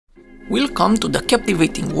Welcome to the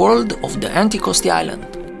captivating world of the Anticosti Island,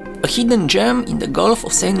 a hidden gem in the Gulf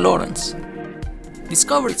of St. Lawrence.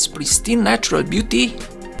 Discover its pristine natural beauty,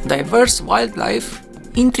 diverse wildlife,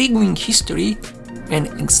 intriguing history, and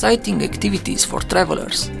exciting activities for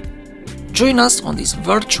travelers. Join us on this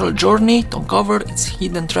virtual journey to uncover its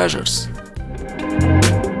hidden treasures.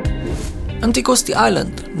 Anticosti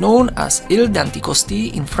Island, known as Île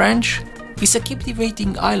d'Anticosti in French, is a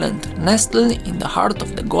captivating island nestled in the heart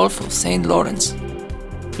of the Gulf of St. Lawrence.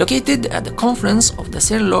 Located at the confluence of the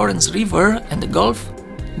St. Lawrence River and the Gulf,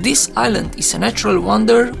 this island is a natural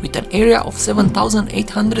wonder with an area of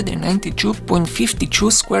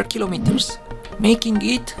 7,892.52 square kilometers, making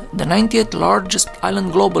it the 90th largest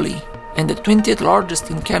island globally and the 20th largest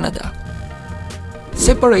in Canada.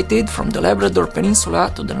 Separated from the Labrador Peninsula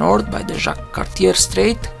to the north by the Jacques-Cartier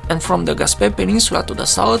Strait and from the Gaspé Peninsula to the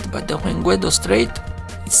south by the Huenguedo Strait,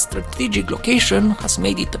 its strategic location has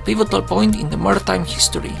made it a pivotal point in the maritime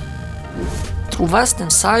history. Through vast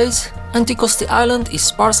size, Anticosti Island is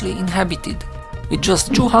sparsely inhabited, with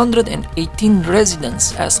just 218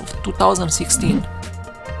 residents as of 2016.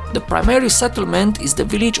 The primary settlement is the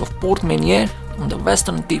village of Port-Menier on the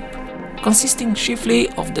western tip, consisting chiefly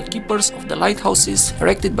of the keepers of the lighthouses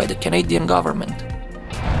erected by the Canadian government.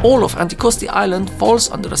 All of Anticosti Island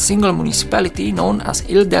falls under a single municipality known as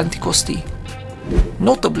Île d'Anticosti.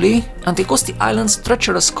 Notably, Anticosti Island's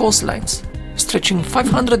treacherous coastlines, stretching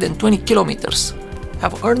 520 kilometers,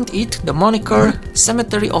 have earned it the moniker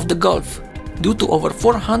Cemetery of the Gulf due to over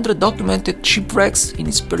 400 documented shipwrecks in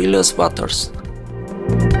its perilous waters.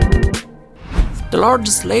 The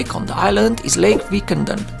largest lake on the island is Lake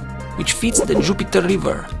Wickenden, which feeds the Jupiter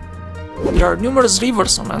River. There are numerous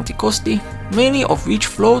rivers on Anticosti, many of which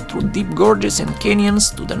flow through deep gorges and canyons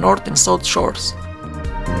to the north and south shores.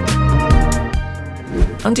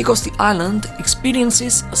 Anticosti Island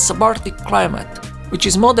experiences a subarctic climate, which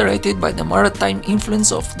is moderated by the maritime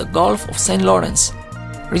influence of the Gulf of St. Lawrence,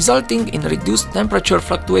 resulting in reduced temperature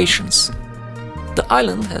fluctuations. The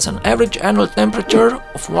island has an average annual temperature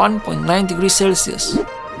of 1.9 degrees Celsius.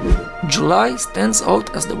 July stands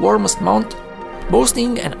out as the warmest month,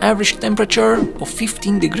 boasting an average temperature of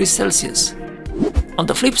 15 degrees Celsius. On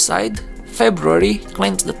the flip side, February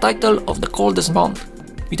claims the title of the coldest month,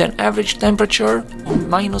 with an average temperature of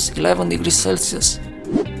 -11 degrees Celsius.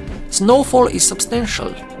 Snowfall is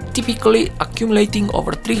substantial, typically accumulating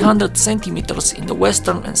over 300 centimeters in the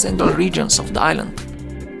western and central regions of the island.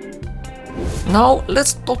 Now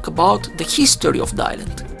let's talk about the history of the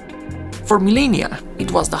island. For millennia,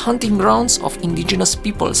 it was the hunting grounds of indigenous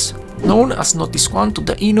peoples, known as Notisquan to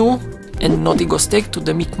the Innu and Notigostec to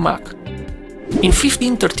the Mi'kmaq. In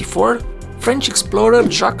 1534, French explorer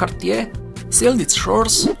Jacques Cartier sailed its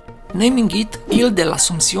shores, naming it Île de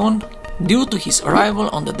l'Assomption due to his arrival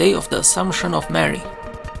on the day of the Assumption of Mary.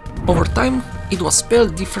 Over time, it was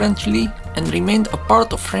spelled differently and remained a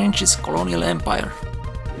part of France's colonial empire.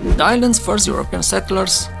 The island's first European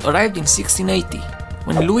settlers arrived in 1680,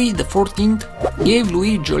 when Louis XIV gave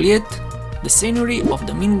Louis Joliet the seigneury of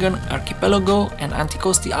the Mingan Archipelago and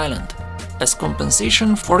Anticosti Island, as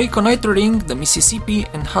compensation for reconnoitering the Mississippi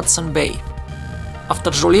and Hudson Bay. After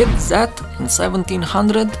Joliet's death in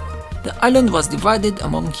 1700, the island was divided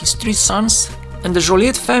among his three sons, and the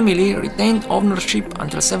Joliet family retained ownership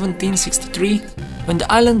until 1763, when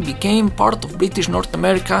the island became part of British North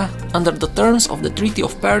America under the terms of the Treaty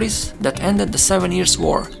of Paris that ended the 7 Years'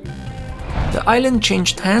 War. The island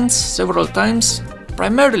changed hands several times,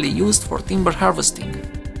 primarily used for timber harvesting.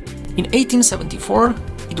 In 1874,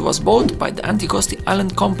 it was bought by the Anticosti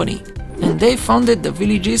Island Company, and they founded the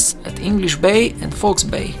villages at English Bay and Fox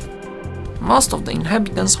Bay. Most of the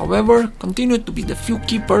inhabitants, however, continued to be the few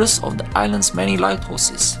keepers of the island's many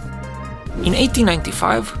lighthouses. In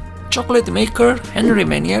 1895, chocolate maker Henry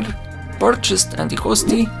Menier purchased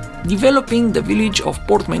Anticosti, developing the village of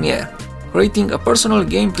Port-Menier, creating a personal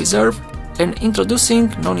game preserve and introducing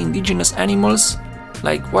non-indigenous animals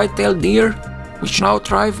like white-tailed deer, which now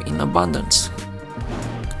thrive in abundance.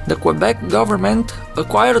 The Quebec government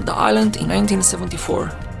acquired the island in 1974.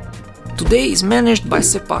 Today is managed by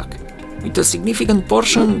CEPAC, with a significant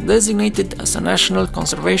portion designated as a National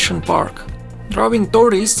Conservation Park, drawing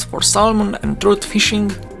tourists for salmon and trout fishing,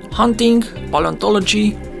 hunting,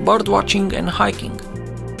 paleontology, birdwatching and hiking.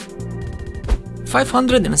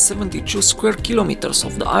 572 square kilometers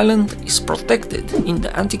of the island is protected in the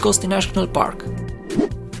Anticosti National Park.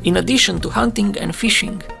 In addition to hunting and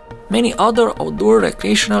fishing, many other outdoor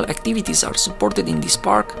recreational activities are supported in this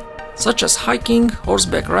park, such as hiking,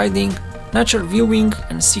 horseback riding, nature viewing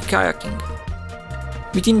and sea kayaking.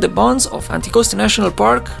 Within the bounds of Anticosti National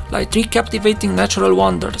Park lie three captivating natural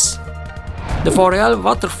wonders: The Boreal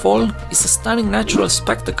waterfall is a stunning natural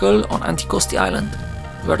spectacle on Anticosti Island,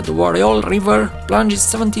 where the Boreal River plunges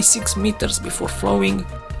 76 meters before flowing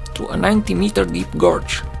through a 90-meter deep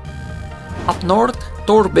gorge. Up north,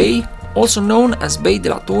 Tour Bay, also known as Bay de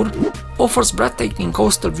la Tour, offers breathtaking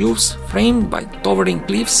coastal views framed by towering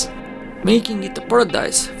cliffs, making it a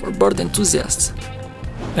paradise for bird enthusiasts.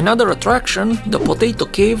 Another attraction, the Potato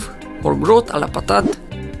Cave, or Grotte à la Patate,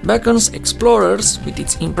 beckons explorers with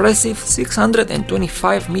its impressive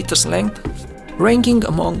 625 meters length, ranking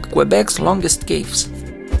among Quebec's longest caves.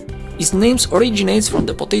 Its name originates from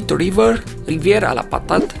the Potato River, Rivière à la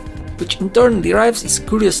Patate, which in turn derives its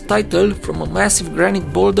curious title from a massive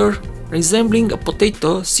granite boulder resembling a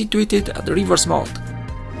potato situated at the river's mouth.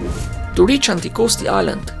 To reach Anticosti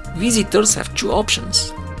Island, visitors have two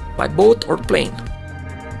options, by boat or plane.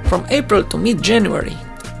 From April to mid-January,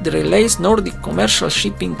 the Relays Nordic Commercial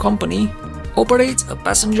Shipping Company operates a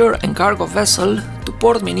passenger and cargo vessel to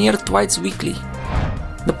Port-Menier twice weekly.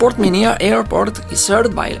 The Port-Menier airport is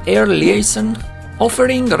served by Air Liaison,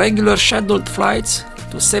 offering regular scheduled flights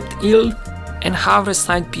to Sept-Îles and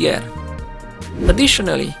Havre-Saint-Pierre.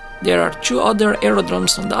 Additionally, there are two other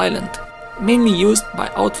aerodromes on the island, mainly used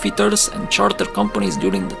by outfitters and charter companies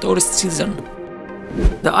during the tourist season.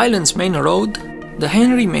 The island's main road, the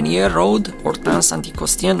Henry-Menier Road or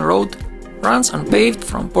Trans-Anticostien Road, runs unpaved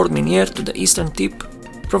from Port-Menier to the eastern tip,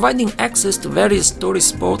 providing access to various tourist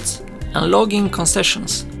spots and logging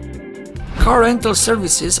concessions. Car rental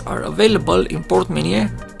services are available in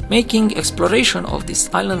Port-Menier, making exploration of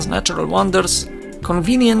this island's natural wonders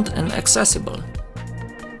convenient and accessible.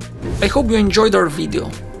 I hope you enjoyed our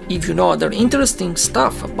video. If you know other interesting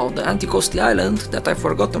stuff about the Anticosti Island that I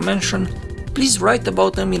forgot to mention, please write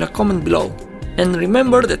about them in a comment below. And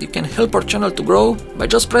remember that you can help our channel to grow by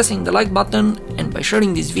just pressing the like button and by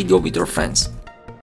sharing this video with your friends.